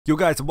Yo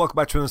guys, and welcome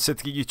back to another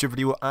SithGeek YouTube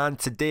video, and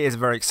today is a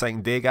very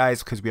exciting day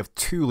guys because we have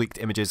two leaked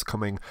images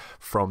coming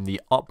from the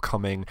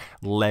upcoming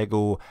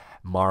LEGO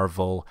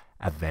Marvel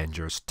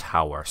Avengers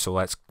Tower. So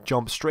let's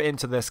jump straight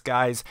into this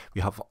guys.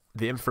 We have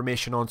the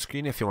information on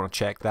screen if you want to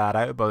check that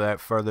out, but without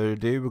further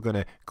ado we're going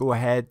to go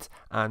ahead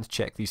and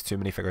check these two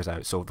minifigures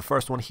out. So the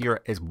first one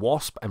here is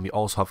Wasp, and we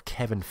also have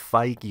Kevin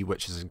Feige,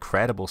 which is an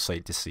incredible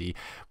sight to see.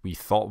 We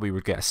thought we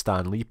would get a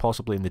Stan Lee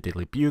possibly in the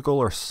Daily Bugle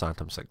or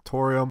Sanctum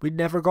Sanctorum. We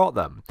never got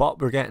them, but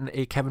we're getting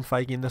a Kevin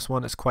Feige in this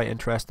one. It's quite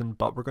interesting,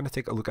 but we're going to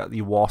take a look at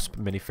the Wasp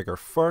minifigure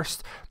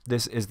first.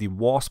 This is the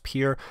Wasp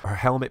here. Her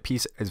helmet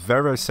piece is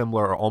very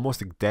similar or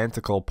almost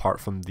identical apart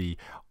from the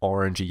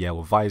orangey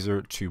yellow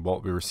visor to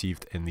what we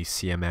received in the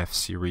CMF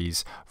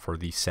series for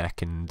the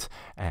second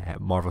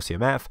Marvel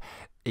CMF.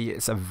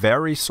 It's a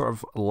very sort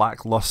of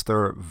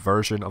lackluster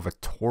version of a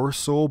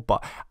torso,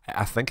 but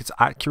I think it's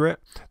accurate.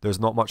 There's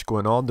not much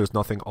going on. There's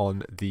nothing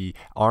on the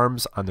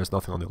arms and there's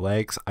nothing on the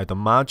legs. I'd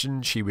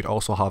imagine she would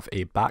also have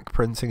a back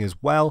printing as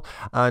well,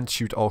 and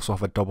she would also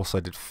have a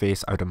double-sided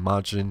face, I'd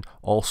imagine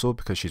also,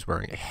 because she's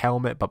wearing a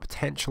helmet, but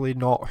potentially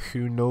not.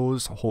 Who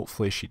knows?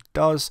 Hopefully she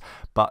does.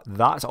 But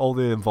that's all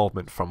the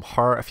involvement from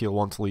her. If you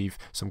want to leave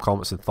some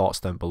comments and thoughts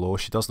down below.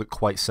 She does look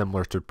quite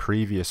similar to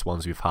previous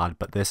ones we've had,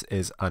 but this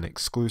is an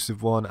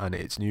exclusive one and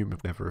it's new.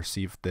 We've never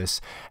received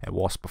this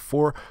Wasp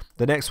before.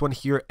 The next one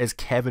here is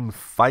Kevin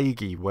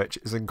Feige, which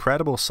is an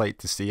incredible sight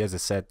to see. As I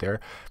said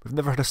there, we've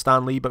never had a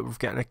Stan Lee, but we're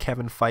getting a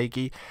Kevin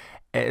Feige.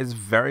 It is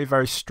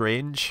very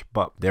strange,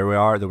 but there we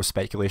are. There was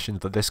speculation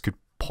that this could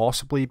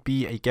possibly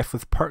be a gift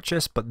with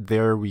purchase, but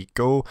there we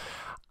go.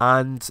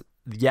 And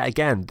yet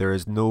again, there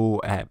is no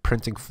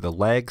printing for the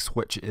legs,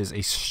 which is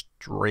a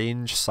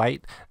strange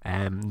sight.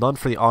 None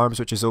for the arms,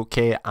 which is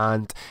okay,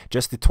 and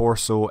just the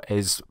torso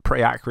is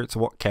pretty accurate to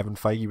what Kevin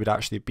Feige would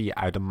actually be.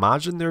 I'd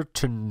imagine there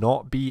to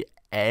not be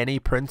any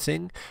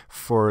printing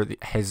for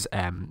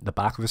the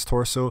back of his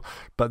torso,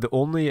 but the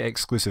only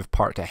exclusive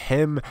part to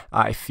him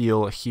I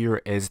feel here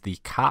is the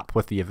cap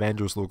with the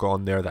Avengers logo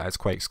on there. That is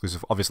quite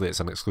exclusive. Obviously it's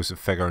an exclusive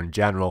figure in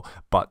general,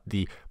 but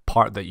the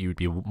part that you would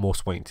be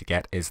most wanting to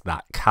get is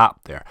that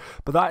cap there.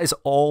 But that is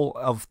all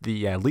of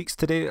the leaks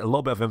today. A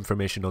little bit of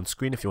information on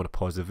screen if you want to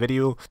pause the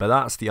video, but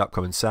that's the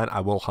upcoming set.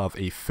 I will have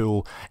a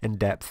full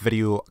in-depth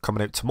video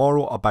coming out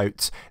tomorrow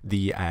about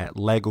the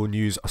LEGO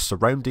news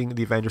surrounding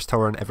the Avengers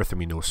Tower and everything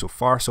we know so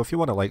far. So if you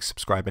want to like,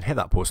 subscribe and hit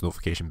that post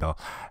notification bell,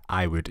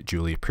 I would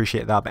duly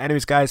appreciate that. But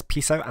anyways guys,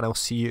 peace out, and I'll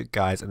see you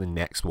guys in the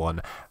next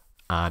one,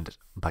 and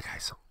bye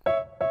guys.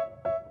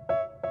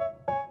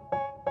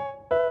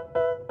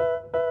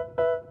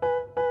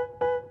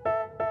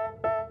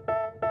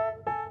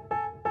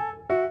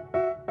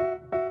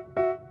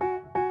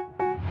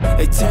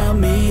 They tell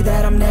me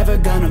that I'm never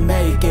gonna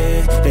make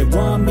it. They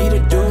want me to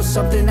do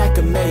something that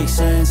could make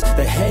sense.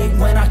 They hate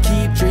when I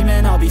keep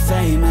dreaming I'll be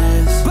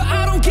famous, but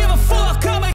I don't give a fuck.